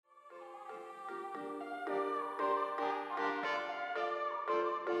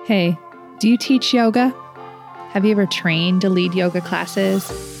Hey, do you teach yoga? Have you ever trained to lead yoga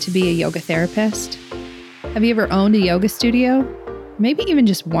classes, to be a yoga therapist? Have you ever owned a yoga studio? Maybe even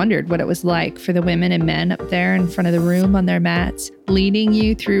just wondered what it was like for the women and men up there in front of the room on their mats, leading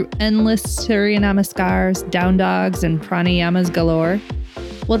you through endless Surya Namaskars, down dogs, and pranayamas galore?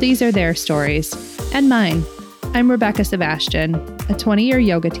 Well, these are their stories, and mine. I'm Rebecca Sebastian, a 20-year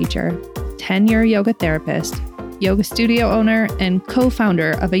yoga teacher, 10-year yoga therapist, yoga studio owner, and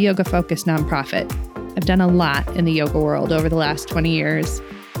co-founder of a yoga-focused nonprofit. I've done a lot in the yoga world over the last 20 years,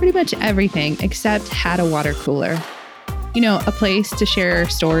 pretty much everything except had a water cooler. You know, a place to share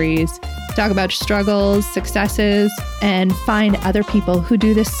stories, talk about struggles, successes, and find other people who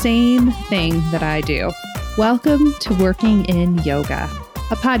do the same thing that I do. Welcome to Working in Yoga,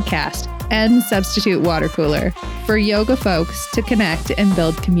 a podcast and substitute water cooler for yoga folks to connect and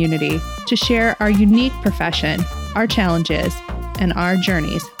build community, to share our unique profession, our challenges, and our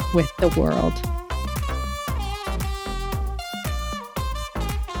journeys with the world.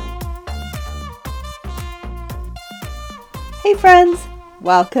 Hey friends,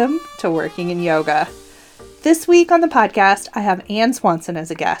 welcome to Working in Yoga. This week on the podcast, I have Ann Swanson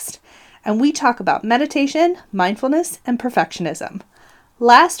as a guest, and we talk about meditation, mindfulness, and perfectionism.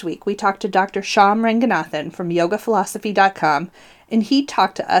 Last week, we talked to Dr. Shyam Ranganathan from yogaphilosophy.com, and he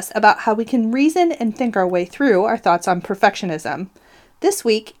talked to us about how we can reason and think our way through our thoughts on perfectionism. This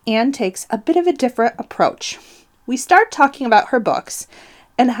week, Ann takes a bit of a different approach. We start talking about her books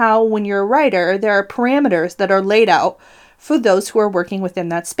and how when you're a writer, there are parameters that are laid out for those who are working within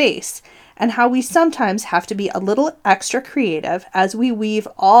that space, and how we sometimes have to be a little extra creative as we weave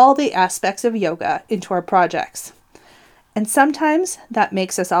all the aspects of yoga into our projects. And sometimes that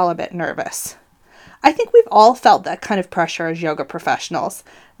makes us all a bit nervous. I think we've all felt that kind of pressure as yoga professionals,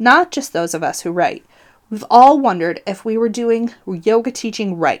 not just those of us who write. We've all wondered if we were doing yoga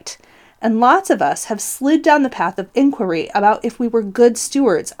teaching right, and lots of us have slid down the path of inquiry about if we were good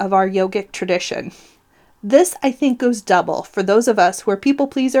stewards of our yogic tradition. This, I think, goes double for those of us who are people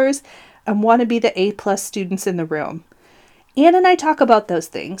pleasers and want to be the A+ students in the room. Ann and I talk about those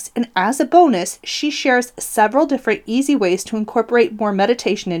things, and as a bonus, she shares several different easy ways to incorporate more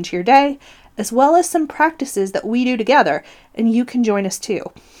meditation into your day, as well as some practices that we do together, and you can join us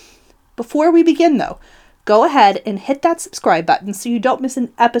too. Before we begin, though, go ahead and hit that subscribe button so you don't miss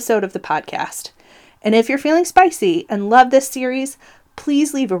an episode of the podcast. And if you're feeling spicy and love this series,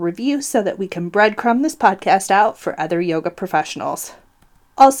 please leave a review so that we can breadcrumb this podcast out for other yoga professionals.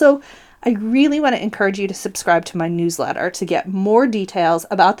 Also, I really want to encourage you to subscribe to my newsletter to get more details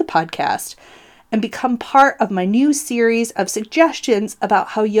about the podcast and become part of my new series of suggestions about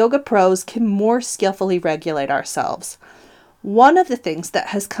how yoga pros can more skillfully regulate ourselves. One of the things that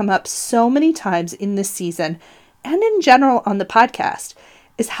has come up so many times in this season and in general on the podcast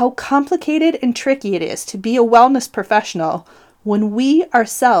is how complicated and tricky it is to be a wellness professional when we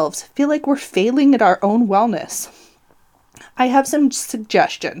ourselves feel like we're failing at our own wellness. I have some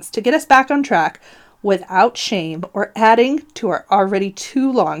suggestions to get us back on track without shame or adding to our already too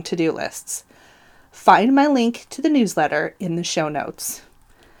long to-do lists. Find my link to the newsletter in the show notes.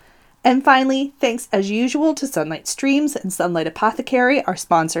 And finally, thanks as usual to Sunlight Streams and Sunlight Apothecary, our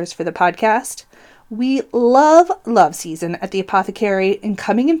sponsors for the podcast. We love love season at the Apothecary, and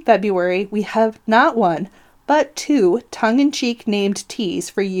coming in February, we have not one, but two tongue-in-cheek named teas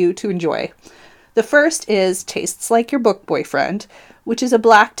for you to enjoy. The first is Tastes Like Your Book Boyfriend, which is a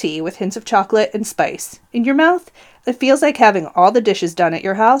black tea with hints of chocolate and spice. In your mouth, it feels like having all the dishes done at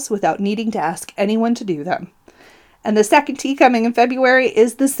your house without needing to ask anyone to do them. And the second tea coming in February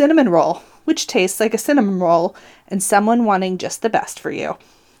is the Cinnamon Roll, which tastes like a cinnamon roll and someone wanting just the best for you.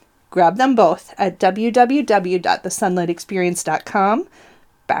 Grab them both at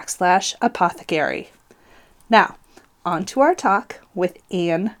www.thesunlightexperience.com/apothecary. Now, on to our talk with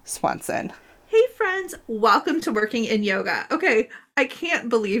Ann Swanson. Hey friends, welcome to Working in Yoga. Okay, I can't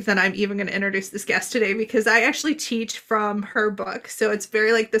believe that I'm even going to introduce this guest today because I actually teach from her book. So it's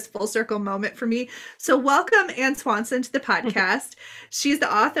very like this full circle moment for me. So welcome Ann Swanson to the podcast. She's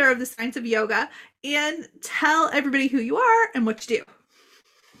the author of The Science of Yoga. And tell everybody who you are and what you do.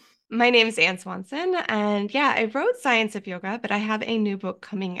 My name is Ann Swanson, and I wrote Science of Yoga, but I have a new book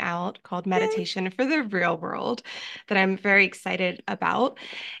coming out called Meditation for the Real World that I'm very excited about.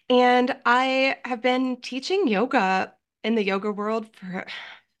 And I have been teaching yoga in the yoga world for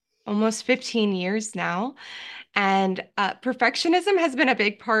almost 15 years now. And perfectionism has been a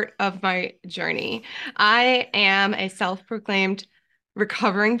big part of my journey. I am a self-proclaimed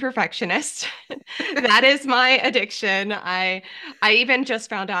recovering perfectionist. That is my addiction. I even just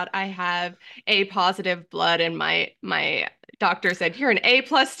found out I have A positive blood in my doctor said, "You're an A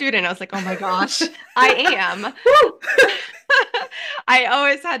plus student." I was like, "Oh my gosh, I am." Woo! I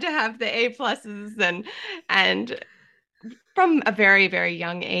always had to have the A pluses and from a very, very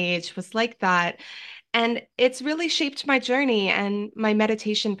young age was like that. And it's really shaped my journey and my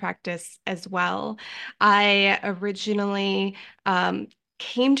meditation practice as well. I originally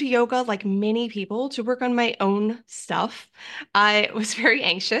came to yoga, like many people, to work on my own stuff. I was very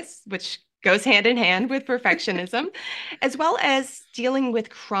anxious, which goes hand in hand with perfectionism, as well as dealing with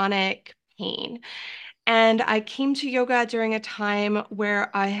chronic pain. And I came to yoga during a time where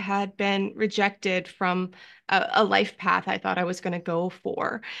I had been rejected from a life path I thought I was going to go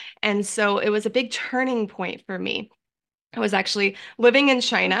for. And so it was a big turning point for me. I was actually living in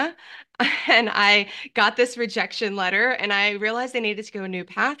China and I got this rejection letter and I realized I needed to go a new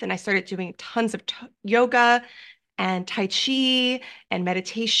path. And I started doing tons of yoga and Tai Chi and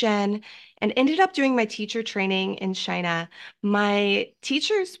meditation, and ended up doing my teacher training in China. My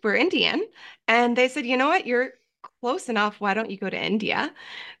teachers were Indian, and they said, you know what, you're close enough. Why don't you go to India?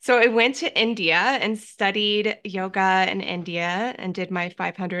 So I went to India and studied yoga in India and did my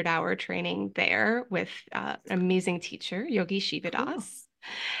 500-hour training there with an amazing teacher, Yogi Cool. Shivadas.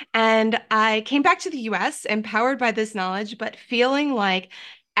 And I came back to the US empowered by this knowledge, but feeling like,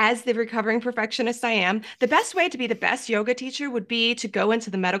 as the recovering perfectionist I am, the best way to be the best yoga teacher would be to go into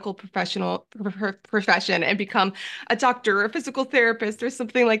the medical profession and become a doctor or a physical therapist or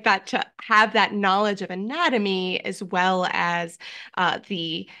something like that to have that knowledge of anatomy as well as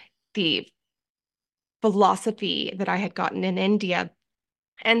the philosophy that I had gotten in India.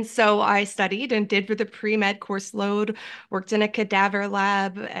 And so I studied and did for the pre-med course load, worked in a cadaver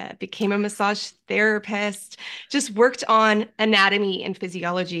lab, became a massage therapist, just worked on anatomy and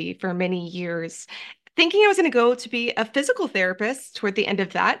physiology for many years, thinking I was going to go to be a physical therapist toward the end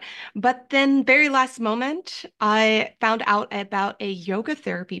of that. But then, very last moment, I found out about a yoga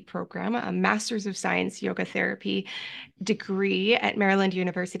therapy program, a Master's of Science yoga therapy degree at Maryland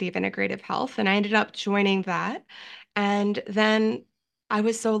University of Integrative Health, and I ended up joining that. And then I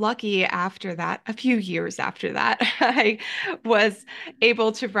was so lucky after that, a few years after that, I was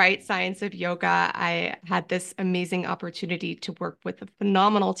able to write Science of Yoga. I had this amazing opportunity to work with a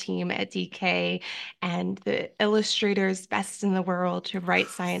phenomenal team at DK and the illustrators best in the world to write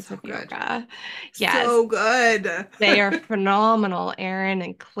Science So of good. Yoga. Yes, So good. they are phenomenal, Erin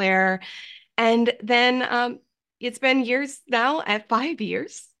and Claire. And then it's been years now, at 5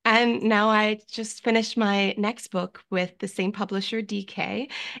 years. And now I just finished my next book with the same publisher,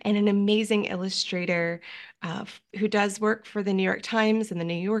 DK, and an amazing illustrator who does work for the New York Times and the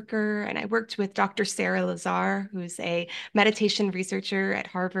New Yorker. And I worked with Dr. Sarah Lazar, who's a meditation researcher at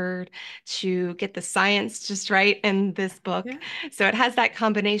Harvard, to get the science just right in this book. Yeah. So it has that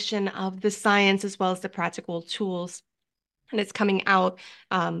combination of the science as well as the practical tools, and it's coming out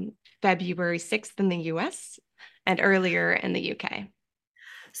February 6th in the US and earlier in the UK.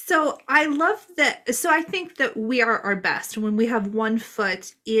 So I love that. So I think that we are our best when we have one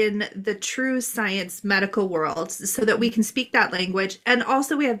foot in the true science medical world so that we can speak that language. And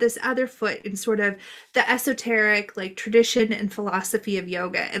also we have this other foot in sort of the esoteric, like tradition and philosophy of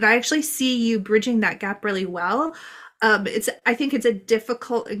yoga. And I actually see you bridging that gap really well. I think it's a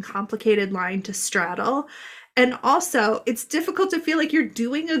difficult and complicated line to straddle. And also, it's difficult to feel like you're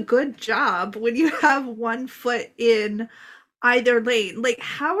doing a good job when you have one foot in either lane. Like,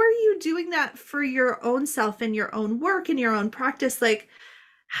 how are you doing that for your own self and your own work and your own practice? Like,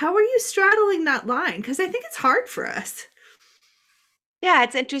 how are you straddling that line? Because I think it's hard for us. Yeah,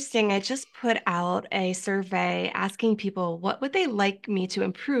 it's interesting. I just put out a survey asking people what would they like me to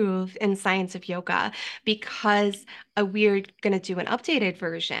improve in Science of Yoga because we're going to do an updated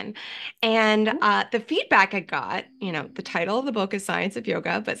version. And the feedback I got, the title of the book is Science of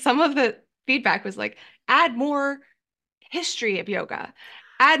Yoga, but some of the feedback was like, add more history of yoga,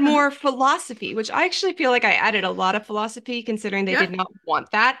 add Uh-huh. more philosophy, which I actually feel like I added a lot of philosophy considering they Yeah. did not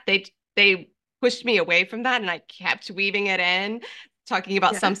want that. They pushed me away from that and I kept weaving it in, talking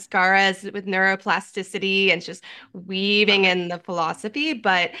about Yeah. samskaras with neuroplasticity and just Love weaving it. in the philosophy.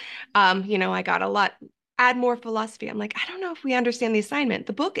 But I got a lot. Add more philosophy. I'm like, I don't know if we understand the assignment.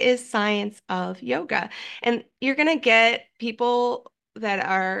 The book is Science of Yoga, and you're gonna get people that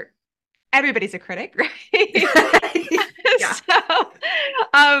are everybody's a critic, right? Yeah. So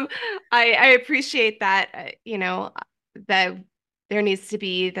um, I appreciate that, that there needs to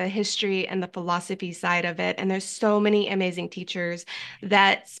be the history and the philosophy side of it. And there's so many amazing teachers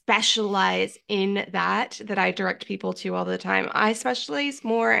that specialize in that I direct people to all the time. I specialize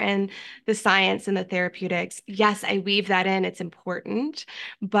more in the science and the therapeutics. Yes, I weave that in, it's important,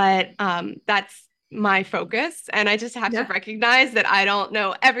 but that's my focus. And I just have to Yeah. recognize that I don't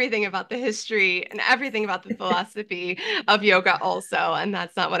know everything about the history and everything about the philosophy of yoga also. And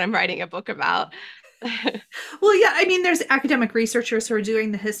that's not what I'm writing a book about. Well, yeah, I mean, there's academic researchers who are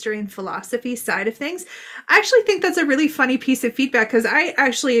doing the history and philosophy side of things. I actually think that's a really funny piece of feedback because I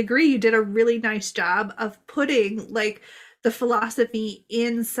actually agree you did a really nice job of putting like the philosophy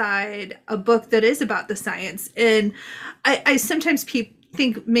inside a book that is about the science. And I sometimes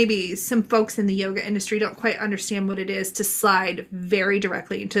think maybe some folks in the yoga industry don't quite understand what it is to slide very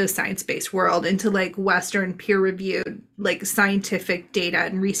directly into a science-based world, into like Western peer-reviewed, like scientific data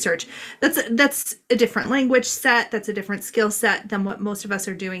and research. That's a different language set. That's a different skill set than what most of us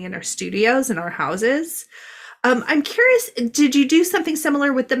are doing in our studios and our houses. I'm curious, did you do something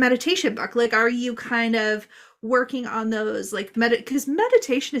similar with the meditation book? Like, are you kind of working on those like because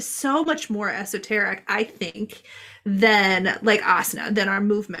meditation is so much more esoteric, I think, than like asana, than our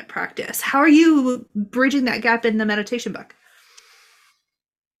movement practice. How are you bridging that gap in the meditation book?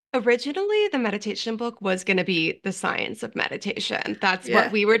 Originally, the meditation book was going to be the science of meditation. That's what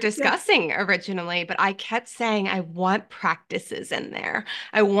Yeah. we were Yeah. discussing originally, but I kept saying I want practices in there.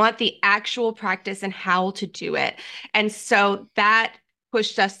 I want the actual practice and how to do it. And so that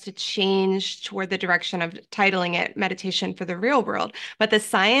pushed us to change toward the direction of titling it Meditation for the Real World. But the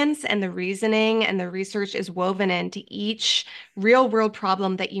science and the reasoning and the research is woven into each real world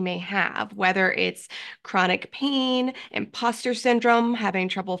problem that you may have, whether it's chronic pain, imposter syndrome, having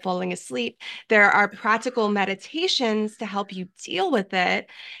trouble falling asleep. There are practical meditations to help you deal with it.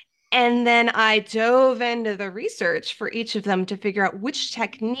 And then I dove into the research for each of them to figure out which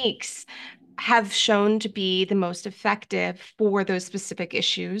techniques have shown to be the most effective for those specific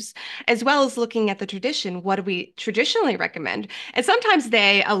issues, as well as looking at the tradition. What do we traditionally recommend? And sometimes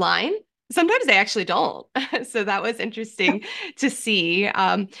they align. Sometimes they actually don't. So that was interesting to see.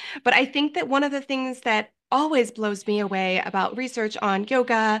 But I think that one of the things that always blows me away about research on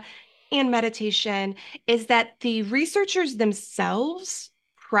yoga and meditation is that the researchers themselves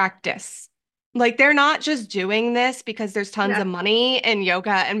practice. Like they're not just doing this because there's tons Yeah. of money in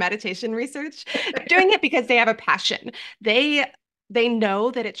yoga and meditation research. They're doing it because they have a passion. They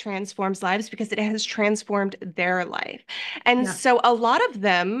know that it transforms lives because it has transformed their life. And Yeah. so a lot of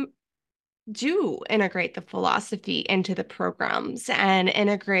them do integrate the philosophy into the programs and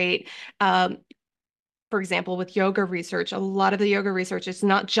integrate for example, with yoga research, a lot of the yoga research is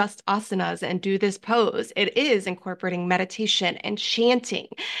not just asanas and do this pose. It is incorporating meditation and chanting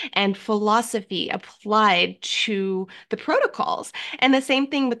and philosophy applied to the protocols. And the same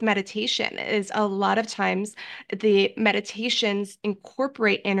thing with meditation is a lot of times the meditations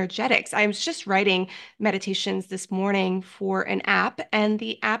incorporate energetics. I was just writing meditations this morning for an app, and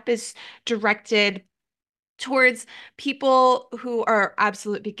the app is directed towards people who are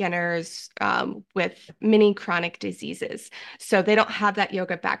absolute beginners with many chronic diseases. So they don't have that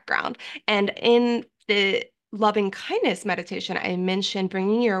yoga background. And in the loving kindness meditation, I mentioned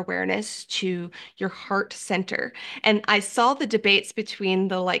bringing your awareness to your heart center. And I saw the debates between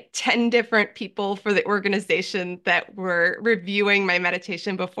the like 10 different people for the organization that were reviewing my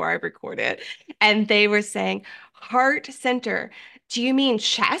meditation before I recorded. And they were saying, heart center, do you mean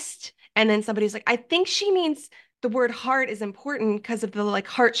chest? And then somebody's like, I think she means the word heart is important because of the like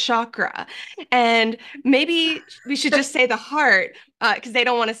heart chakra. And maybe we should just say the heart because they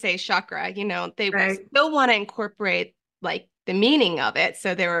don't want to say chakra. They Right. still want to incorporate like the meaning of it.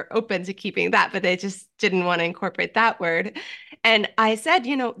 So they were open to keeping that, but they just didn't want to incorporate that word. And I said,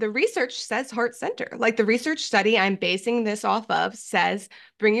 the research says heart center. Like the research study I'm basing this off of says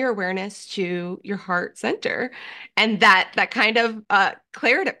bring your awareness to your heart center. And that kind of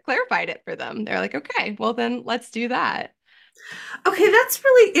clarified it for them. They're like, okay, well then let's do that. Okay, that's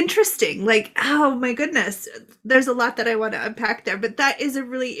really interesting. Like, oh my goodness, there's a lot that I want to unpack there, but that is a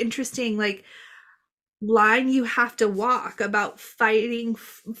really interesting like line you have to walk about fighting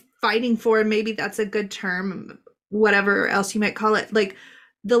for, maybe that's a good term, whatever else you might call it, like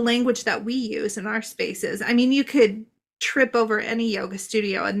the language that we use in our spaces. I mean, you could trip over any yoga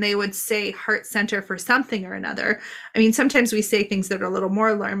studio and they would say heart center for something or another. I mean, sometimes we say things that are a little more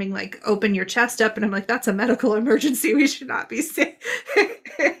alarming, like open your chest up, and I'm like, that's a medical emergency, we should not be saying.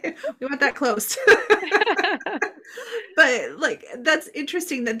 We want that closed. But like that's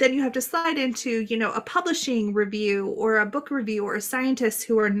interesting that then you have to slide into a publishing review or a book review or a scientist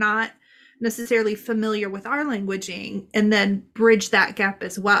who are not necessarily familiar with our languaging, and then bridge that gap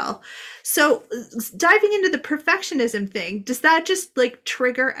as well. So diving into the perfectionism thing, does that just like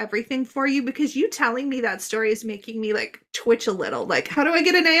trigger everything for you? Because you telling me that story is making me like twitch a little, like how do I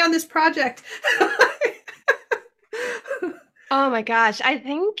get an A on this project? Oh my gosh. I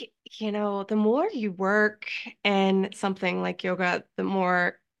think, the more you work in something like yoga, the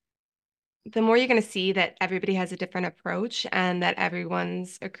more you're going to see that everybody has a different approach and that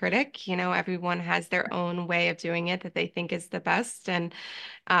everyone's a critic. Everyone has their own way of doing it that they think is the best. And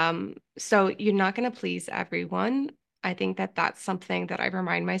so you're not going to please everyone. I think that that's something that I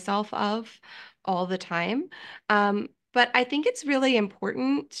remind myself of all the time. But I think it's really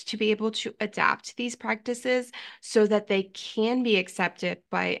important to be able to adapt these practices so that they can be accepted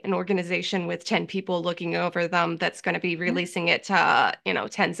by an organization with 10 people looking over them that's going to be Yeah. releasing it to,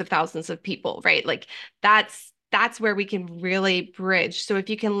 tens of thousands of people, right? Like that's where we can really bridge. So if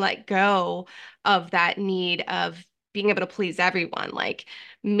you can let go of that need of being able to please everyone, like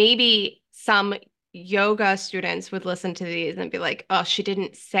maybe some yoga students would listen to these and be like, "Oh, she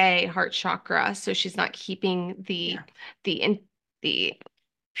didn't say heart chakra, so she's not keeping Yeah. the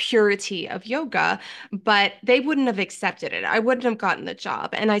purity of yoga," but they wouldn't have accepted it. I wouldn't have gotten the job,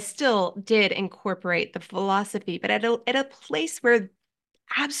 and I still did incorporate the philosophy, but at a place where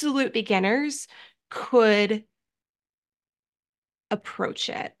absolute beginners could approach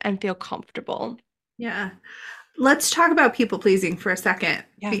it and feel comfortable. Yeah. Let's talk about people pleasing for a second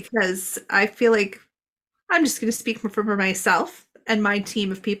Yeah. because I feel like I'm just going to speak for myself and my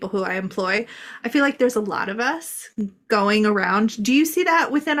team of people who I employ. I feel like there's a lot of us going around. Do you see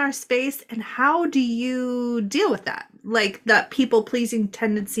that within our space? And how do you deal with that? Like that people pleasing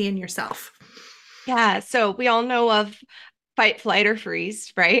tendency in yourself? Yeah, so we all know of fight, flight, or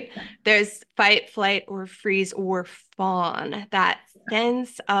freeze, right? There's fight, flight, or freeze, or fawn, that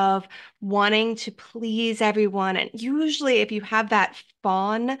sense of wanting to please everyone. And usually, if you have that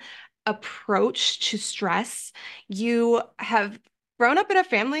fawn approach to stress, you have grown up in a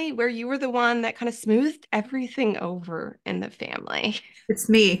family where you were the one that kind of smoothed everything over in the family. It's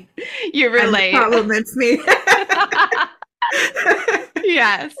me. You I'm the relate. problem. It's me.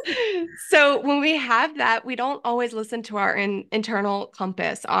 Yes. So when we have that, we don't always listen to our internal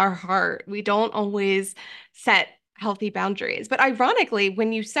compass, our heart. We don't always set healthy boundaries. But ironically,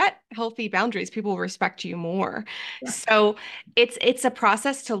 when you set healthy boundaries, people respect you more. Yeah. So it's a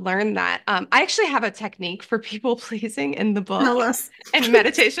process to learn that. I actually have a technique for people pleasing in the book Tell us. and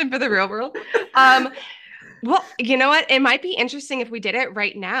meditation for the real world. Well, you know what? It might be interesting if we did it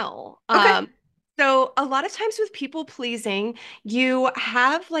right now. Okay. So a lot of times with people pleasing, you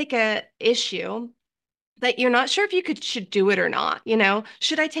have like a issue that you're not sure if you should do it or not.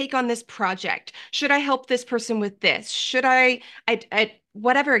 Should I take on this project? Should I help this person with this? Should I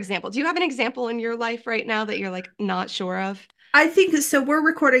whatever example. Do you have an example in your life right now that you're like not sure of? I think so. We're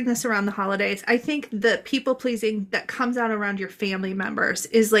recording this around the holidays. I think the people pleasing that comes out around your family members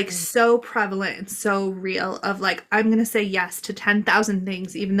is like Mm. so prevalent and so real of like, I'm going to say yes to 10,000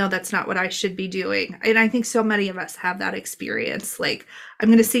 things, even though that's not what I should be doing. And I think so many of us have that experience. Like, I'm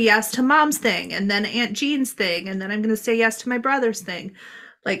going to say yes to mom's thing and then Aunt Jean's thing. And then I'm going to say yes to my brother's thing.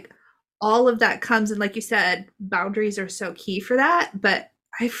 Like, all of that comes. And like you said, boundaries are so key for that. But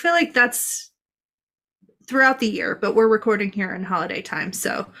I feel like that's throughout the year, but we're recording here in holiday time.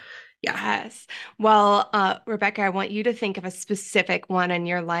 So, yeah. Yes. Well, Rebecca, I want you to think of a specific one in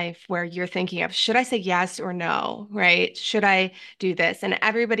your life where you're thinking of, should I say yes or no, right? Should I do this? And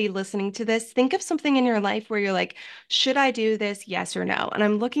everybody listening to this, think of something in your life where you're like, should I do this? Yes or no? And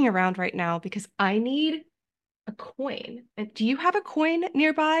I'm looking around right now because I need a coin. And do you have a coin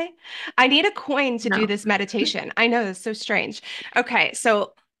nearby? I need a coin to do No. this meditation. I know, it's so strange. Okay,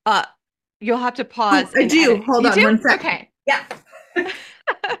 so you'll have to Oh, pause I and do. edit. Hold You on do? one sec. Okay. Yeah.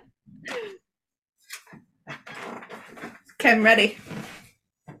 Okay, I'm ready.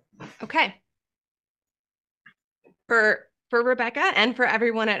 Okay. For Rebecca and for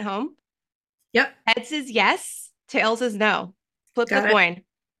everyone at home, Yep. heads is yes, tails is no. Flip the Got it. coin.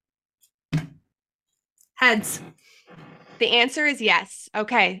 Heads. The answer is yes.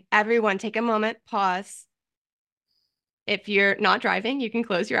 Okay, everyone take a moment, pause. If you're not driving, you can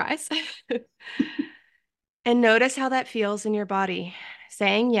close your eyes and notice how that feels in your body,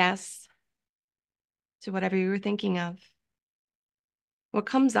 saying yes to whatever you were thinking of. What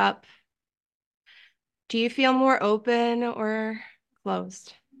comes up? Do you feel more open or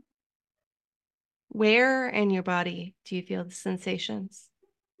closed? Where in your body do you feel the sensations?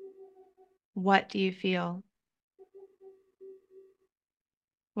 What do you feel?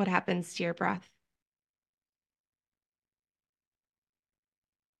 What happens to your breath?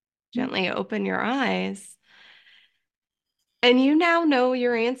 Gently open your eyes. And you now know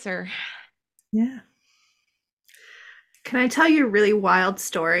your answer. Yeah. Can I tell you a really wild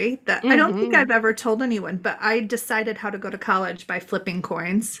story that I don't think Mm-hmm. I've ever told anyone, but I decided how to go to college by flipping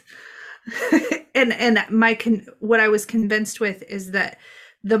coins. And what I was convinced with is that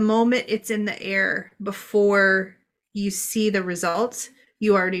the moment it's in the air before you see the results,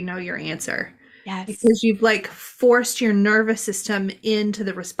 you already know your answer Yes. because you've like forced your nervous system into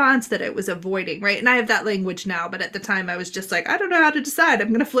the response that it was avoiding, right? And I have that language now, but at the time I was just like, I don't know how to decide. I'm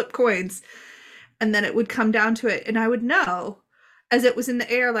going to flip coins. And then it would come down to it and I would know as it was in the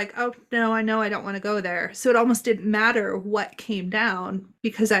air, like, oh no, I know I don't want to go there. So it almost didn't matter what came down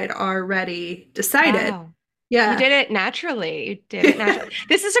because I'd already decided. Wow. You Yeah. did it naturally. You did it naturally.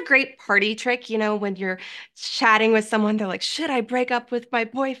 This is a great party trick, when you're chatting with someone, they're like, should I break up with my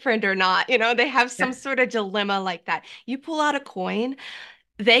boyfriend or not? They have some Yeah. sort of dilemma like that. You pull out a coin,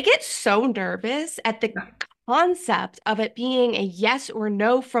 they get so nervous at the concept of it being a yes or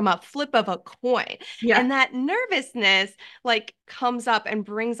no from a flip of a coin. Yeah. And that nervousness like comes up and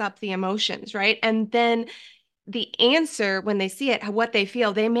brings up the emotions, right? And then the answer when they see it, what they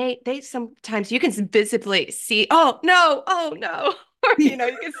feel, they sometimes you can visibly see, oh no, or Yeah.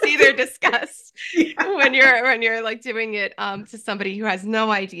 you can see their disgust Yeah. when you're like doing it to somebody who has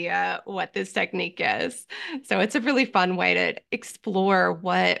no idea what this technique is. So it's a really fun way to explore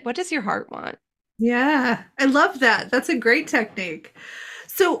what does your heart want. Yeah. I love that. That's a great technique.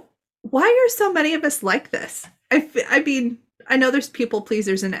 So, why are so many of us like this? I mean, I know there's people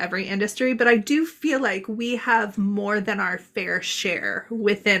pleasers in every industry, but I do feel like we have more than our fair share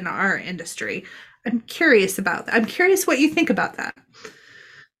within our industry. I'm curious about that. I'm curious what you think about that.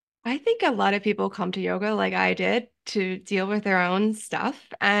 I think a lot of people come to yoga like I did to deal with their own stuff.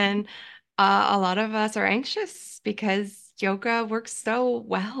 And a lot of us are anxious because yoga works so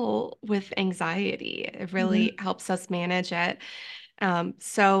well with anxiety. It Mhm. really helps us manage it.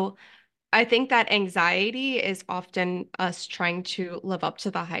 So I think that anxiety is often us trying to live up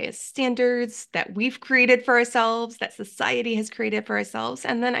to the highest standards that we've created for ourselves, that society has created for ourselves.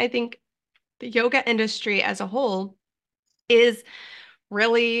 And then I think the yoga industry as a whole is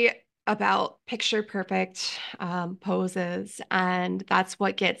really about picture perfect poses. And that's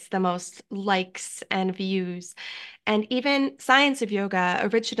what gets the most likes and views. And even Science of Yoga,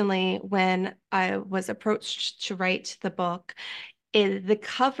 originally, when I was approached to write the book, the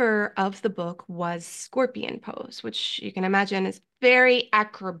cover of the book was scorpion pose, which you can imagine is very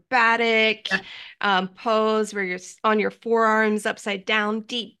acrobatic Yeah. pose where you're on your forearms upside down,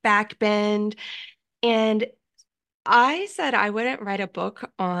 deep back bend. And I said I wouldn't write a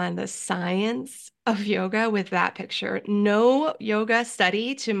book on the science of yoga with that picture. No yoga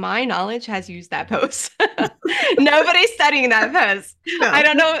study, to my knowledge, has used that pose. Nobody's studying that pose. I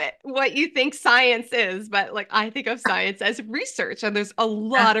No. don't know what you think science is, but like I think of science as research, and there's a Yeah.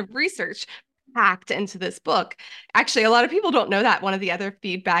 lot of research packed into this book. Actually, a lot of people don't know that. One of the other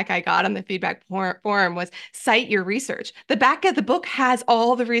feedback I got on the feedback forum was cite your research. The back of the book has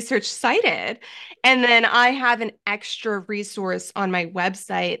all the research cited. And then I have an extra resource on my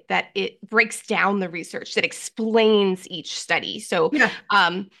website that it breaks down the research that explains each study. So Yeah.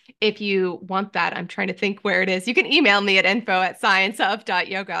 if you want that, I'm trying to think where it is. You can email me at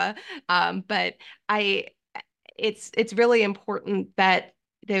info@scienceof.yoga. But I it's really important that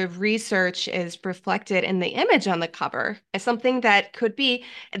the research is reflected in the image on the cover as something that could be,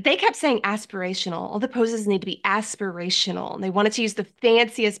 they kept saying aspirational. All the poses need to be aspirational. And they wanted to use the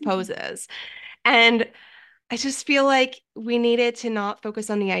fanciest poses. And I just feel like we needed to not focus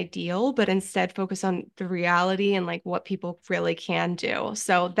on the ideal, but instead focus on the reality and like what people really can do.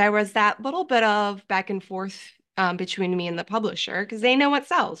 So there was that little bit of back and forth between me and the publisher because they know what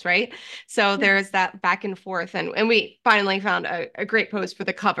sells, right? So Yeah. there's that back and forth. And we finally found a great post for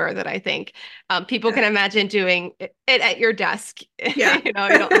the cover that I think people Yeah. can imagine doing it at your desk. Yeah. You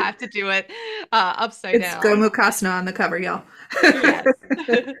don't have to do it upside It's down. Gomu Kasana on the cover, y'all. Yes.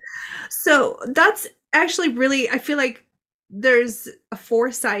 So that's actually really, I feel like there's a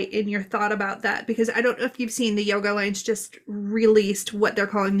foresight in your thought about that because I don't know if you've seen the Yoga Alliance just released what they're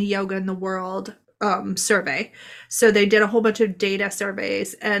calling the Yoga in the World survey. So they did a whole bunch of data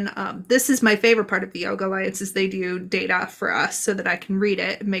surveys, and this is my favorite part of the Yoga Alliance is they do data for us so that I can read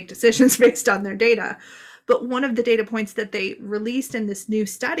it and make decisions based on their data. But one of the data points that they released in this new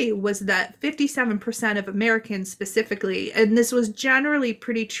study was that 57% of Americans specifically, and this was generally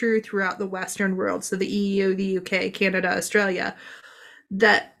pretty true throughout the Western world, so the EU, the UK, Canada, Australia,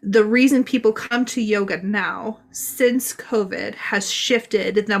 that the reason people come to yoga now since COVID has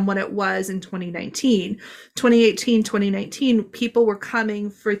shifted than what it was in 2019. 2018, 2019, people were coming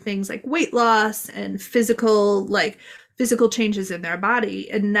for things like weight loss and physical changes in their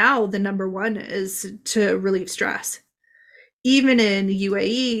body. And now the number one is to relieve stress. Even in UAE,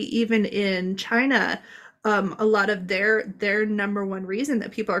 even in China, a lot of their number one reason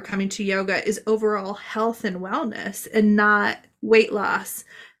that people are coming to yoga is overall health and wellness and not weight loss,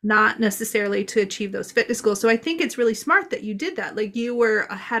 not necessarily to achieve those fitness goals. So I think it's really smart that you did that. Like you were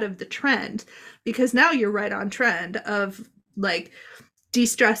ahead of the trend because now you're right on trend of like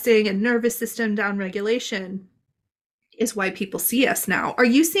de-stressing and nervous system down regulation is why people see us now. Are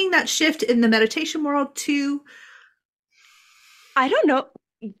you seeing that shift in the meditation world too? I don't know.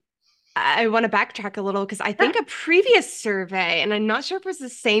 I want to backtrack a little because I Yeah. think a previous survey, and I'm not sure if it's the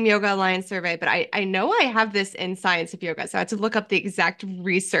same Yoga Alliance survey, but I know I have this in Science of Yoga. So I had to look up the exact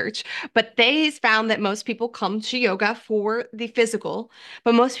research. But they found that most people come to yoga for the physical,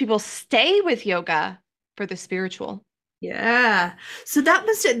 but most people stay with yoga for the spiritual. Yeah. So that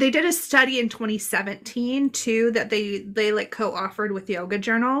was they did a study in 2017 too that they like co-authored with Yoga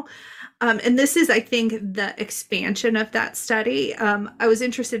Journal. And this is, I think, the expansion of that study. I was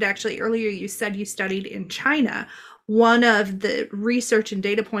interested actually earlier, you said you studied in China. One of the research and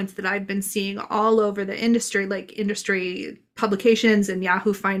data points that I've been seeing all over the industry, like industry publications and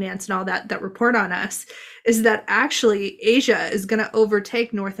Yahoo Finance and all that that report on us, is that actually Asia is going to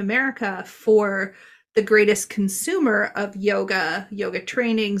overtake North America for the greatest consumer of yoga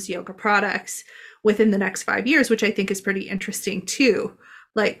trainings, yoga products within the next 5 years, which I think is pretty interesting too.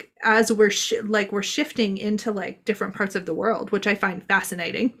 Like as we're shifting into like different parts of the world, which I find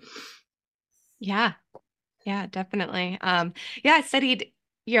fascinating. Yeah, yeah, definitely. Yeah, I studied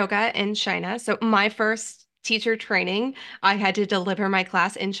yoga in China. So my first teacher training, I had to deliver my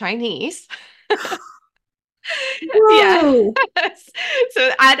class in Chinese. Yeah. Whoa. So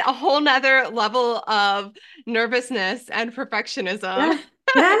add a whole nother level of nervousness and perfectionism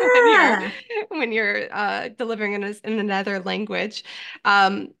Yeah. when you're Yeah. delivering in another language.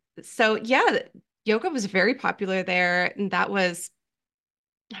 Um, so yeah, yoga was very popular there, and that was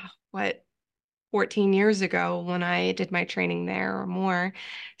what 14 years ago when I did my training there or more.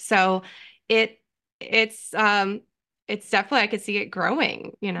 So it it's um it's definitely I could see it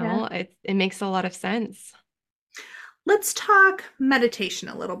growing, you Yeah. know. It makes a lot of sense. Let's talk meditation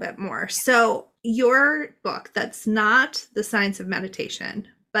a little bit more. So, your book that's not the science of meditation,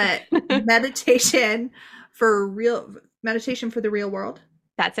 but meditation for the real world,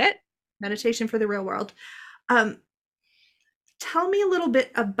 That's it. meditation for the real world. Um, Tell me a little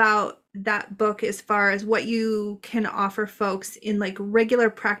bit about that book as far as what you can offer folks in like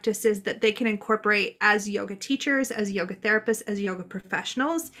regular practices that they can incorporate as yoga teachers, as yoga therapists, as yoga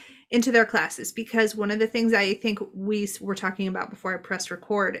professionals into their classes. Because one of the things I think we were talking about before I pressed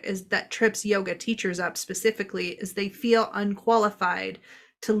record is that trips yoga teachers up specifically is they feel unqualified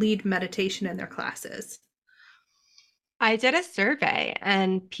to lead meditation in their classes. I did a survey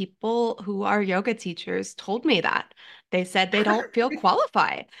and people who are yoga teachers told me that. They said they don't feel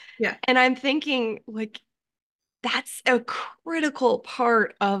qualified. Yeah. And I'm thinking, like, that's a critical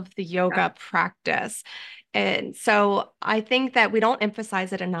part of the Yeah. yoga practice. And so I think that we don't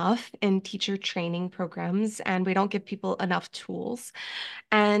emphasize it enough in teacher training programs and we don't give people enough tools.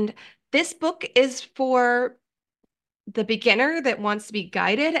 And this book is for the beginner that wants to be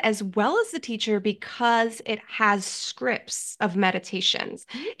guided as well as the teacher because it has scripts of meditations.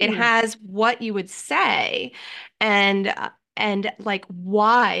 It Ooh. has what you would say and like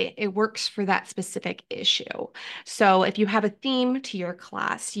why it works for that specific issue. So if you have a theme to your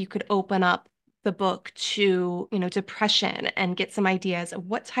class, you could open up the book to, depression and get some ideas of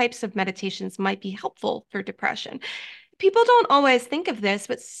what types of meditations might be helpful for depression. People don't always think of this,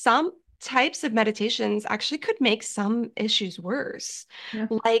 but some types of meditations actually could make some issues worse, Yeah.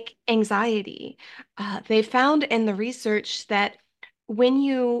 like anxiety. They found in the research that when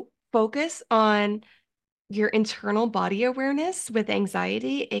you focus on your internal body awareness with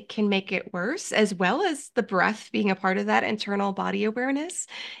anxiety, it can make it worse, as well as the breath being a part of that internal body awareness.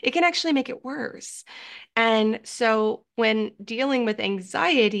 It can actually make it worse. And so when dealing with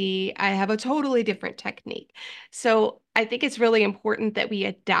anxiety, I have a totally different technique. So I think it's really important that we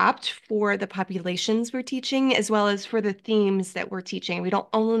adapt for the populations we're teaching, as well as for the themes that we're teaching. We don't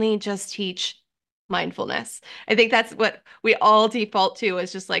only just teach mindfulness. I think that's what we all default to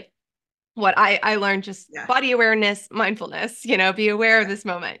is just like, what I learned just Yeah. body awareness, mindfulness, be aware of this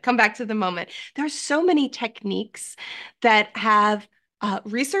moment, come back to the moment. There's so many techniques that have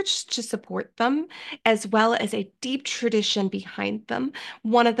research to support them, as well as a deep tradition behind them.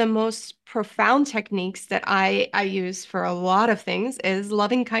 One of the most profound techniques that I use for a lot of things is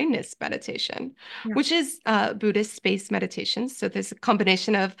loving kindness meditation, Yeah. which is Buddhist space meditation. So there's a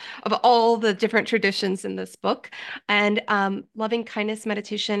combination of all the different traditions in this book. And loving kindness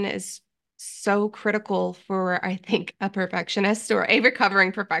meditation is so critical for, I think, a perfectionist or a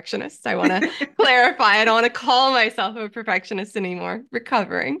recovering perfectionist. I want to clarify. I don't want to call myself a perfectionist anymore.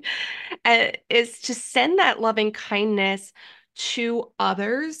 Recovering is to send that loving kindness to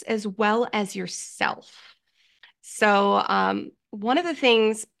others as well as yourself. So, one of the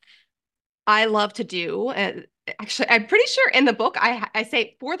things I love to do, actually, I'm pretty sure in the book I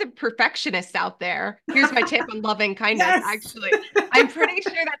say for the perfectionists out there, here's my tip on loving kindness. Yes. Actually, I'm pretty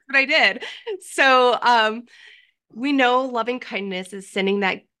sure that's what I did. So, we know loving kindness is sending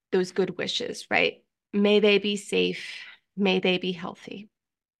that those good wishes, right? May they be safe. May they be healthy.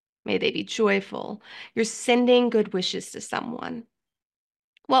 May they be joyful. You're sending good wishes to someone.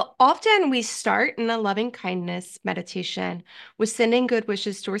 Well, often we start in a loving kindness meditation with sending good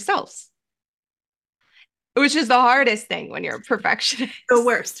wishes to ourselves, which is the hardest thing when you're a perfectionist. The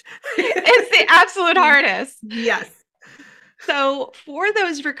worst. It's the absolute hardest. Yes. So, for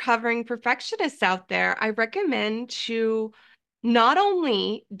those recovering perfectionists out there, I recommend to not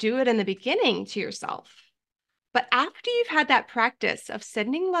only do it in the beginning to yourself, but after you've had that practice of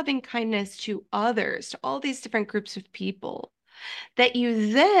sending loving kindness to others, to all these different groups of people, that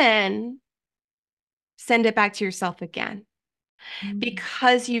you then send it back to yourself again Mm.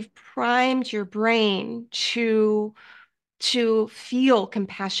 because you've primed your brain to feel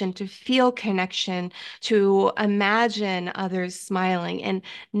compassion, to feel connection, to imagine others smiling. And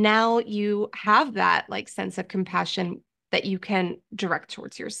now you have that like sense of compassion that you can direct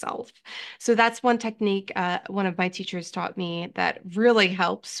towards yourself. So that's one technique one of my teachers taught me that really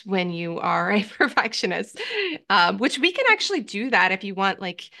helps when you are a perfectionist, which we can actually do that if you want,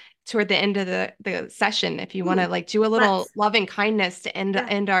 like toward the end of the session, if you want to Ooh, like do a little let's. loving kindness to Yeah.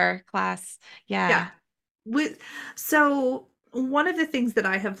 end our class. Yeah. Yeah. With so one of the things that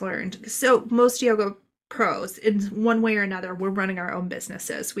I have learned, so most yoga pros, in one way or another, we're running our own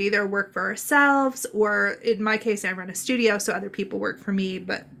businesses. We either work for ourselves, or in my case, I run a studio, so other people work for me,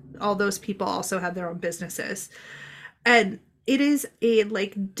 but all those people also have their own businesses. And it is a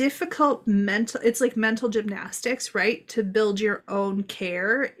like difficult mental, it's like mental gymnastics, right? To build your own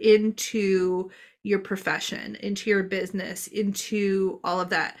care into your profession, into your business, into all of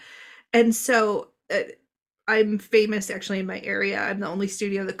that. And so I'm famous actually in my area. I'm the only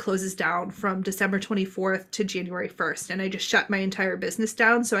studio that closes down from December 24th to January 1st. And I just shut my entire business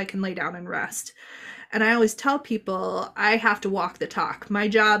down so I can lay down and rest. And I always tell people I have to walk the talk. My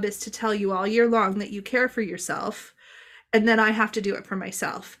job is to tell you all year long that you care for yourself. And then I have to do it for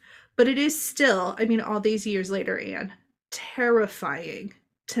myself. But it is still, I mean, all these years later, Anne, terrifying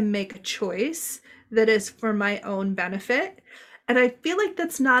to make a choice that is for my own benefit. And I feel like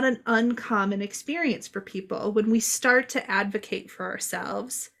that's not an uncommon experience for people. When we start to advocate for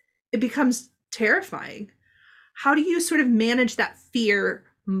ourselves, it becomes terrifying. How do you sort of manage that fear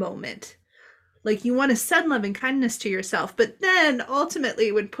moment? Like you want to send love and kindness to yourself, but then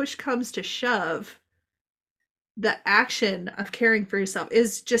ultimately, when push comes to shove, the action of caring for yourself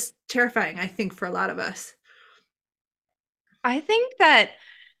is just terrifying, I think, for a lot of us. I think that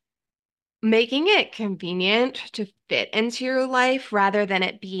making it convenient to fit into your life rather than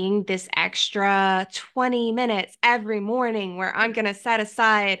it being this extra 20 minutes every morning where I'm going to set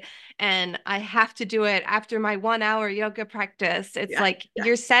aside and I have to do it after my 1 hour yoga practice. It's Yeah. like Yeah.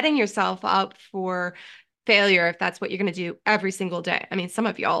 you're setting yourself up for failure if that's what you're going to do every single day. I mean, some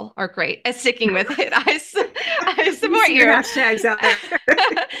of y'all are great at sticking with it. I We support see your you. hashtags out there.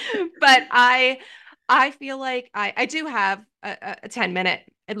 But I feel like I do have a 10 minute,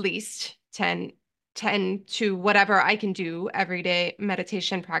 at least 10 to whatever I can do every day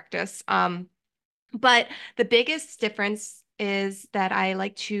meditation practice. But the biggest difference is that I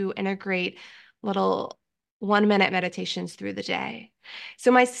like to integrate little 1 minute meditations through the day.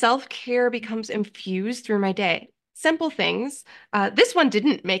 So my self-care becomes infused through my day. Simple things. This one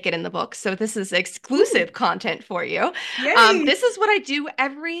didn't make it in the book, so this is Ooh, exclusive content for you. yay. This is what I do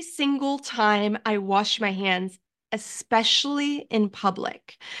every single time I wash my hands, especially in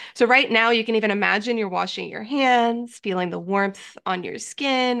public. So right now, you can even imagine you're washing your hands, feeling the warmth on your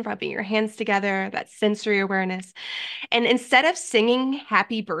skin, rubbing your hands together, that sensory awareness. And instead of singing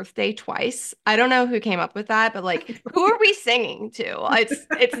happy birthday twice, I don't know who came up with that, but like, who are we singing to?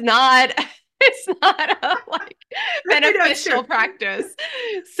 It's not it's not a like I know it's beneficial true. practice.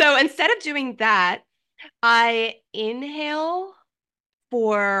 So instead of doing that, I inhale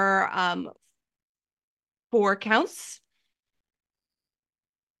for 4 counts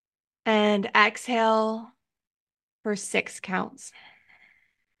and exhale for 6 counts.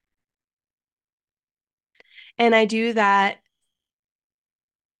 And I do that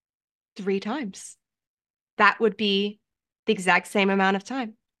 3 times. That would be the exact same amount of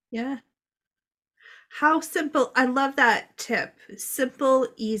time. Yeah. How simple. I love that tip. Simple,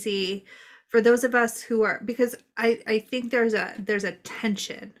 easy for those of us who are, because I think there's a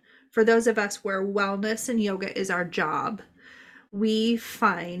tension for those of us where wellness and yoga is our job. We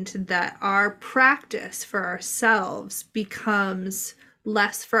find that our practice for ourselves becomes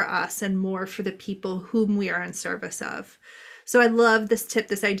less for us and more for the people whom we are in service of. So I love this tip,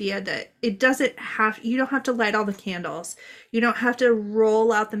 this idea that you don't have to light all the candles. You don't have to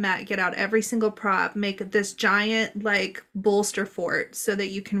roll out the mat, get out every single prop, make this giant like bolster fort so that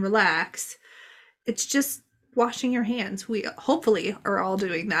you can relax. It's just washing your hands. We hopefully are all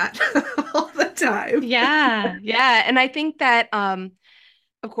doing that all the time. Yeah, yeah. And I think that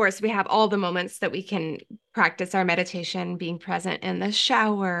of course, we have all the moments that we can practice our meditation, being present in the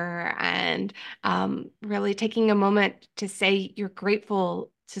shower and really taking a moment to say you're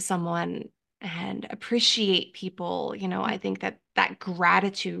grateful to someone and appreciate people. I think that that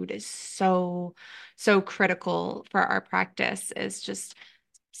gratitude is so, so critical for our practice, is just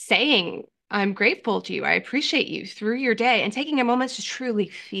saying, I'm grateful to you. I appreciate you through your day and taking a moment to truly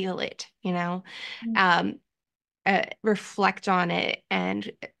feel it. Um, reflect on it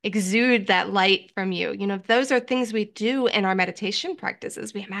and exude that light from you. Those are things we do in our meditation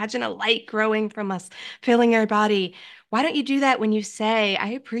practices. We imagine a light growing from us, filling our body. Why don't you do that when you say, I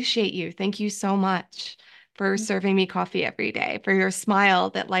appreciate you. Thank you so much for serving me coffee every day, for your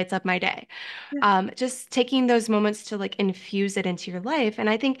smile that lights up my day. Yeah. Just taking those moments to like infuse it into your life. And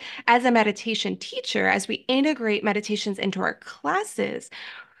I think as a meditation teacher, as we integrate meditations into our classes,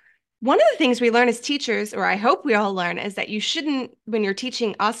 one of the things we learn as teachers, or I hope we all learn, is that you shouldn't, when you're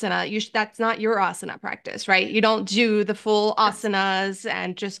teaching asana, that's not your asana practice, right? You don't do the full Yes. asanas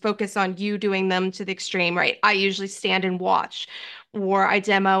and just focus on you doing them to the extreme, right? I usually stand and watch, or I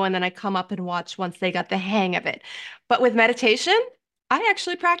demo and then I come up and watch once they got the hang of it. But with meditation, I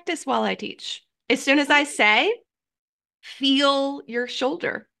actually practice while I teach. As soon as I say, feel your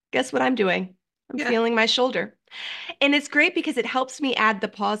shoulder, guess what I'm doing? I'm Yeah. feeling my shoulder. And it's great because it helps me add the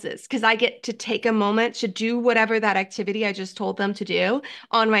pauses because I get to take a moment to do whatever that activity I just told them to do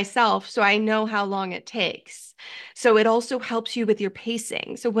on myself. So I know how long it takes. So it also helps you with your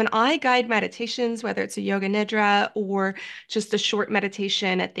pacing. So when I guide meditations, whether it's a yoga nidra or just a short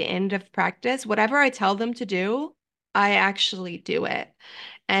meditation at the end of practice, whatever I tell them to do, I actually do it.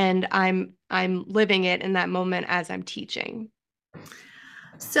 And I'm living it in that moment as I'm teaching.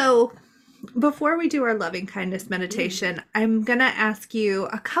 So before we do our loving kindness meditation, I'm going to ask you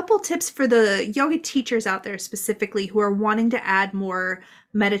a couple tips for the yoga teachers out there specifically who are wanting to add more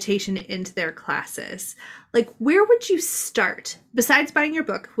meditation into their classes. Like, where would you start besides buying your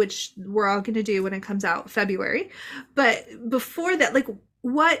book, which we're all going to do when it comes out February? But before that, like,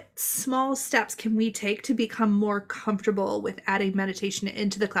 what small steps can we take to become more comfortable with adding meditation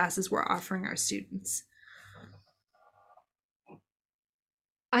into the classes we're offering our students?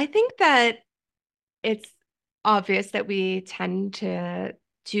 I think that it's obvious that we tend to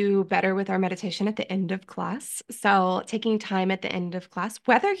do better with our meditation at the end of class. So, taking time at the end of class,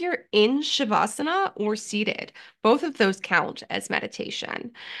 whether you're in Shavasana or seated, both of those count as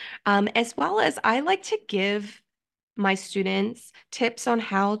meditation. As well as I like to give my students tips on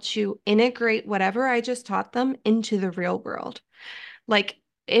how to integrate whatever I just taught them into the real world. Like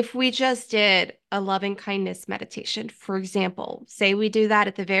if we just did a loving kindness meditation, for example, say we do that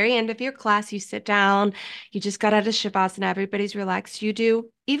at the very end of your class, you sit down, you just got out of Shavasana, everybody's relaxed. You do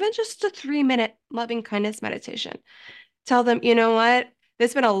even just a 3-minute loving kindness meditation. Tell them, you know what?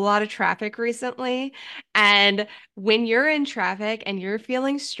 There's been a lot of traffic recently. And when you're in traffic and you're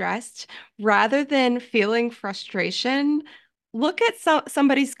feeling stressed, rather than feeling frustration, look at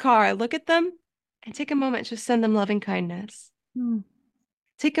somebody's car, look at them and take a moment, just send them loving kindness. Hmm.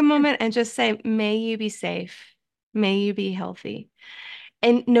 Take a moment and just say, may you be safe. May you be healthy.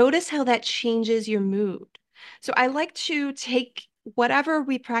 And notice how that changes your mood. So I like to take whatever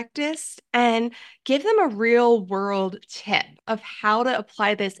we practiced and give them a real world tip of how to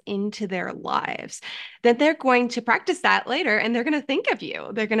apply this into their lives. Then they're going to practice that later and they're going to think of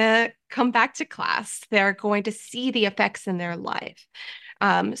you. They're going to come back to class. They're going to see the effects in their life.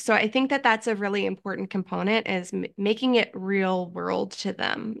 So I think that that's a really important component is making it real world to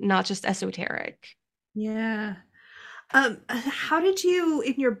them, not just esoteric. Yeah. How did you,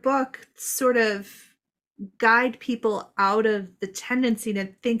 in your book, sort of guide people out of the tendency to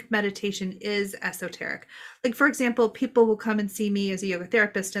think meditation is esoteric? Like, for example, people will come and see me as a yoga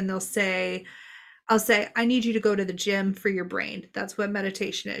therapist and I'll say, I need you to go to the gym for your brain. That's what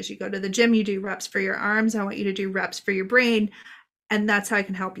meditation is. You go to the gym, you do reps for your arms. I want you to do reps for your brain. And that's how I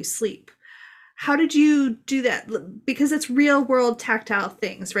can help you sleep. How did you do that? Because it's real world tactile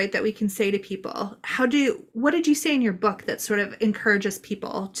things, right? That we can say to people. What did you say in your book that sort of encourages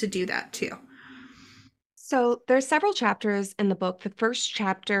people to do that too? So there's several chapters in the book. The first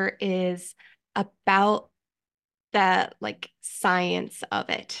chapter is about the like science of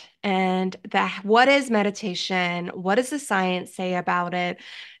it and what is meditation? What does the science say about it?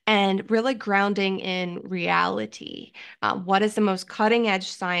 And really grounding in reality. What is the most cutting edge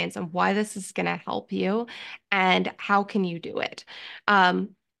science and why this is going to help you and how can you do it?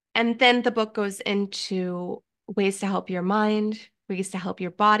 Um, and then the book goes into ways to help your mind, ways to help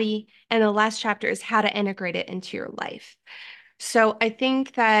your body. And the last chapter is how to integrate it into your life. So I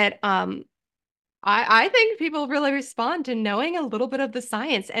think that I think people really respond to knowing a little bit of the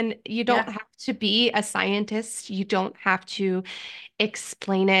science, and you don't Yeah. have to be a scientist. You don't have to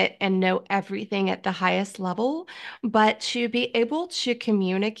explain it and know everything at the highest level, but to be able to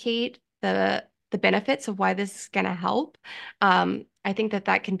communicate the benefits of why this is going to help. I think that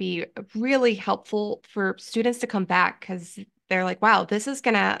that can be really helpful for students to come back because they're like, wow, this is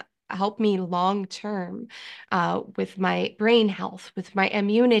going to help me long term with my brain health, with my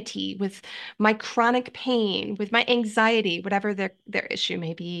immunity, with my chronic pain, with my anxiety, whatever their issue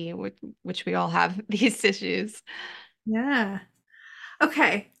may be, which we all have these issues. Yeah.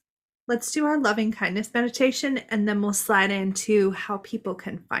 Okay. Let's do our loving kindness meditation and then we'll slide into how people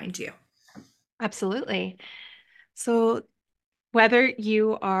can find you. Absolutely. So whether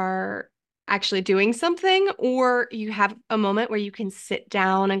you are actually doing something or you have a moment where you can sit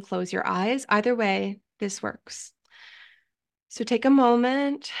down and close your eyes, either way, this works. So take a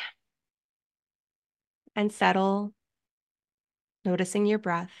moment and settle, noticing your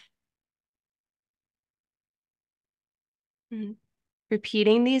breath. Mhm.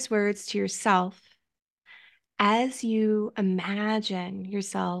 Repeating these words to yourself as you imagine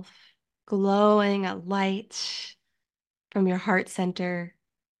yourself glowing a light from your heart center,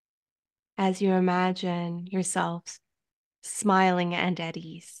 as you imagine yourself smiling and at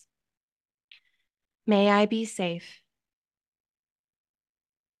ease. May I be safe.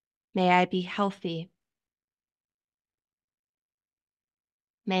 May I be healthy.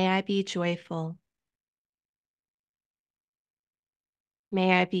 May I be joyful.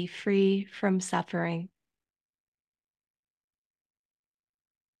 May I be free from suffering.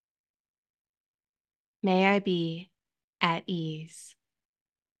 May I be at ease.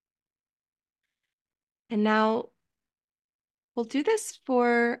 And now we'll do this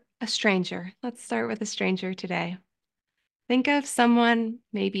for a stranger. Let's start with a stranger today. Think of someone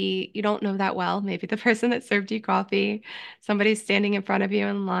maybe you don't know that well, maybe the person that served you coffee, somebody standing in front of you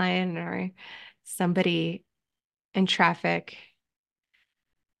in line, or somebody in traffic,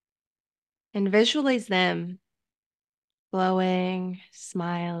 and visualize them glowing,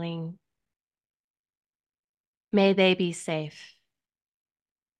 smiling. May they be safe.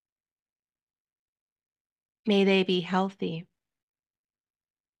 May they be healthy.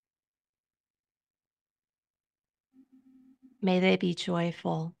 May they be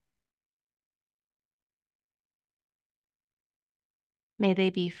joyful. May they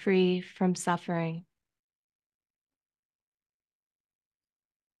be free from suffering.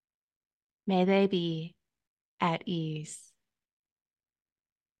 May they be at ease.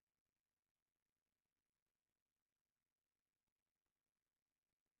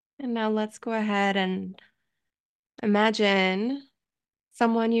 And now let's go ahead and imagine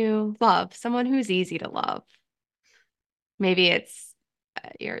someone you love, someone who's easy to love. Maybe it's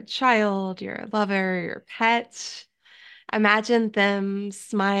your child, your lover, your pet. Imagine them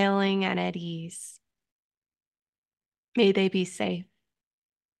smiling and at ease. May they be safe.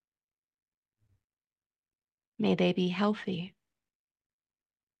 May they be healthy.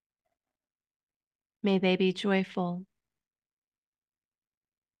 May they be joyful.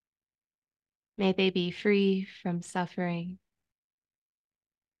 May they be free from suffering.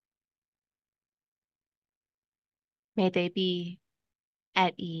 May they be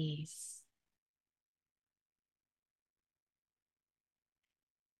at ease.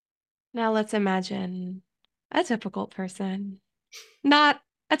 Now let's imagine a difficult person, not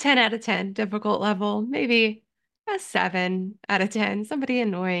a 10 out of 10 difficult level, maybe a 7 out of 10, somebody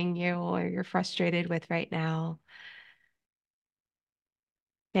annoying you or you're frustrated with right now.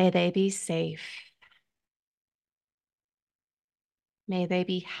 May they be safe. May they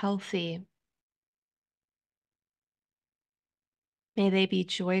be healthy. May they be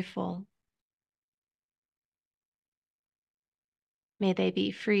joyful. May they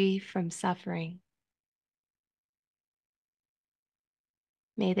be free from suffering.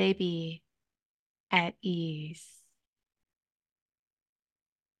 May they be at ease.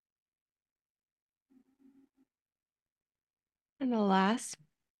 And the last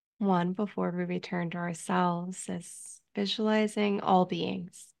one before we return to ourselves is visualizing all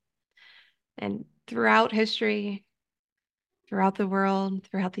beings. And throughout history, throughout the world,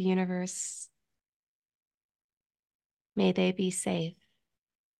 throughout the universe, may they be safe.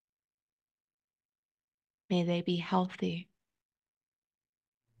 May they be healthy.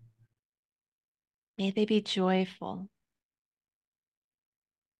 May they be joyful.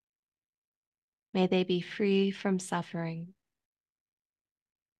 May they be free from suffering.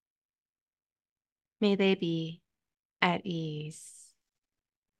 May they be at ease.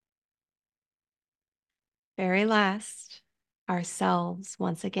 Very last, ourselves.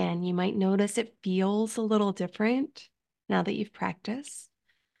 Once again, you might notice it feels a little different now that you've practiced.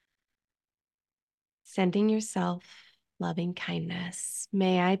 Sending yourself loving kindness.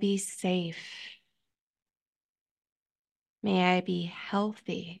 May I be safe. May I be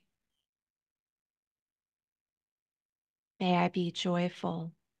healthy. May I be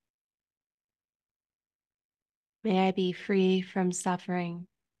joyful. May I be free from suffering.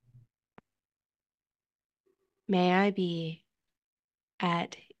 May I be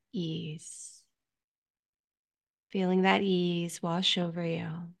at ease. Feeling that ease wash over you.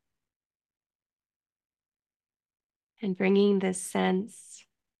 And bringing this sense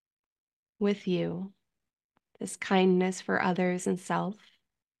with you, this kindness for others and self,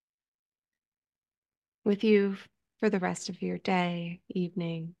 with you for the rest of your day,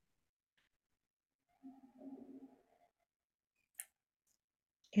 evening.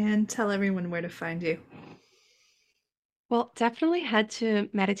 And tell everyone where to find you. Well, definitely head to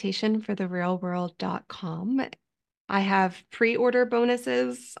meditationfortherealworld.com. I have pre-order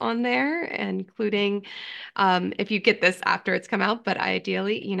bonuses on there, including if you get this after it's come out, but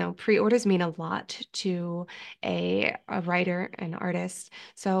ideally, pre-orders mean a lot to a writer, an artist.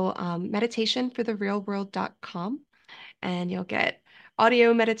 So meditationfortherealworld.com, and you'll get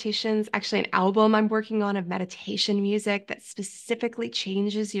audio meditations, actually an album I'm working on of meditation music that specifically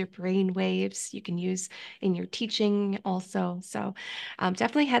changes your brain waves you can use in your teaching also. So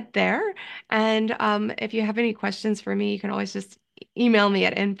definitely head there. And if you have any questions for me, you can always just email me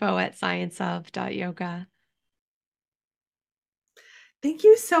at info@scienceof.yoga. Thank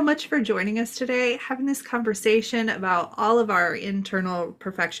you so much for joining us today, having this conversation about all of our internal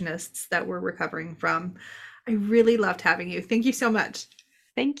perfectionists that we're recovering from. I really loved having you. Thank you so much.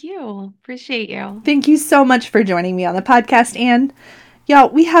 Thank you. Appreciate you. Thank you so much for joining me on the podcast, Anne. Y'all,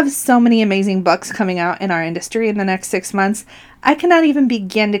 we have so many amazing books coming out in our industry in the next 6 months. I cannot even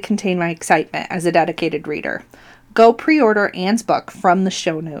begin to contain my excitement as a dedicated reader. Go pre-order Anne's book from the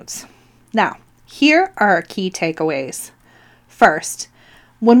show notes. Now, here are our key takeaways. First,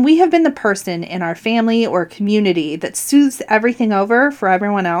 when we have been the person in our family or community that soothes everything over for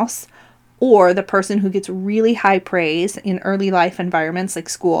everyone else, or the person who gets really high praise in early life environments like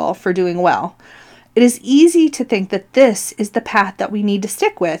school for doing well, it is easy to think that this is the path that we need to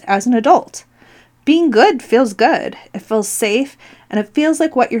stick with as an adult. Being good feels good, it feels safe, and it feels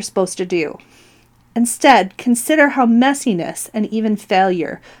like what you're supposed to do. Instead, consider how messiness and even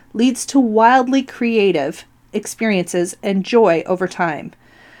failure leads to wildly creative experiences and joy over time.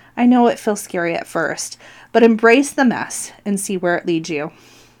 I know it feels scary at first, but embrace the mess and see where it leads you.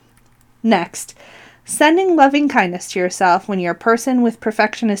 Next, sending loving kindness to yourself when you're a person with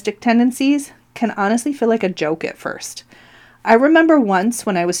perfectionistic tendencies can honestly feel like a joke at first. I remember once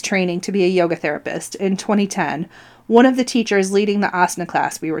when I was training to be a yoga therapist in 2010, one of the teachers leading the asana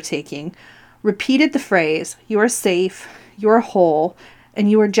class we were taking repeated the phrase, "You are safe, you are whole,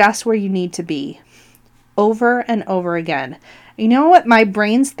 and you are just where you need to be," over and over again. You know what my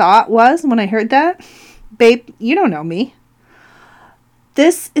brain's thought was when I heard that? Babe, you don't know me.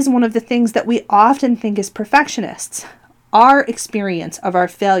 This is one of the things that we often think as perfectionists. Our experience of our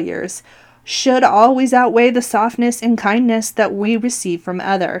failures should always outweigh the softness and kindness that we receive from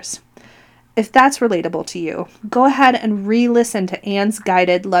others. If that's relatable to you, go ahead and re-listen to Anne's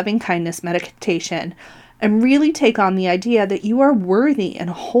guided loving kindness meditation and really take on the idea that you are worthy and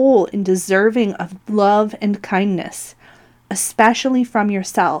whole and deserving of love and kindness, especially from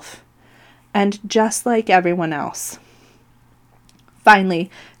yourself, and just like everyone else. Finally,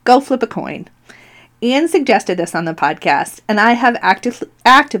 go flip a coin. Anne suggested this on the podcast, and I have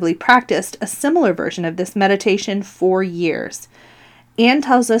actively practiced a similar version of this meditation for years. Anne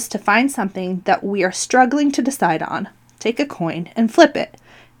tells us to find something that we are struggling to decide on. Take a coin and flip it.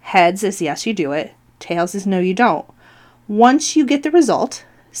 Heads is yes, you do it. Tails is no, you don't. Once you get the result,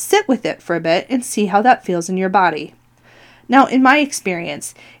 sit with it for a bit and see how that feels in your body. Now, in my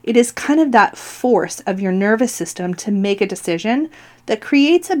experience, it is kind of that force of your nervous system to make a decision that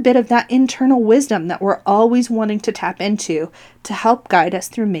creates a bit of that internal wisdom that we're always wanting to tap into to help guide us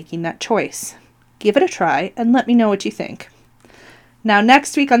through making that choice. Give it a try and let me know what you think. Now,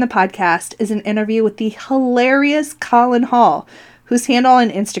 next week on the podcast is an interview with the hilarious Colin Hall, whose handle on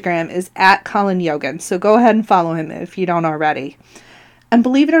Instagram is @ColinYogan, so go ahead and follow him if you don't already. And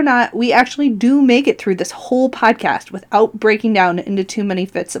believe it or not, we actually do make it through this whole podcast without breaking down into too many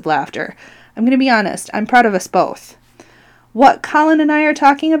fits of laughter. I'm going to be honest, I'm proud of us both. What Colin and I are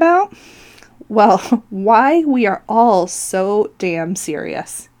talking about? Well, why we are all so damn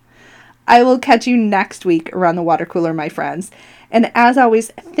serious. I will catch you next week around the water cooler, my friends. And as always,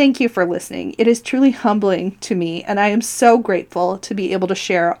 thank you for listening. It is truly humbling to me, and I am so grateful to be able to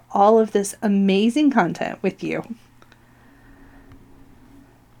share all of this amazing content with you.